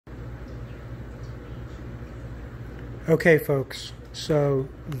Okay, folks, so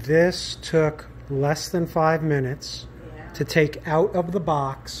this took less than 5 minutes to take out of the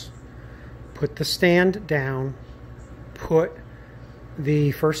box, put the stand down, put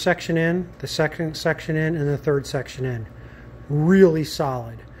the first section in, the second section in, and the third section in. Really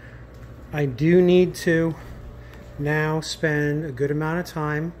solid. I do need to now spend a good amount of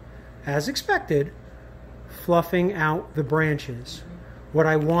time, as expected, fluffing out the branches. What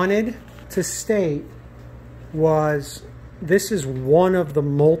I wanted to state was this is one of the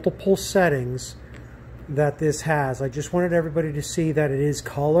multiple settings that this has. I just wanted everybody to see that it is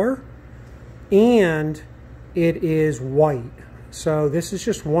color and it is white. So this is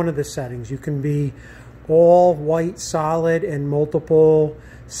just one of the settings. You can be all white solid and multiple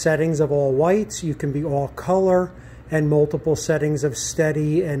settings of all whites. You can be all color and multiple settings of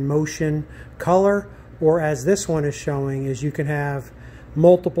steady and motion color. Or as this one is showing, is you can have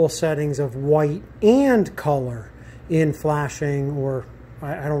multiple settings of white and color in flashing, or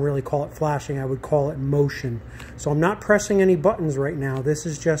I don't really call it flashing, I would call it motion. So I'm not pressing any buttons right now. This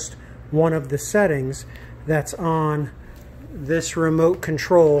is just one of the settings that's on this remote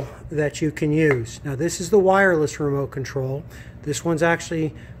control that you can use. Now this is the wireless remote control. This one's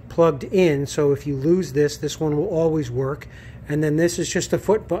actually plugged in, so if you lose this, this one will always work. And then this is just a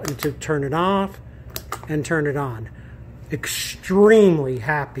foot button to turn it off and turn it on. Extremely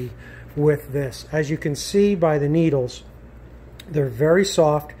happy with this. As you can see by the needles, they're very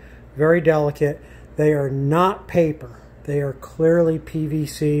soft, very delicate. They are not paper. They are clearly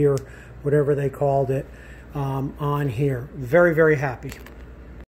PVC or whatever they called it on here. Very, very happy.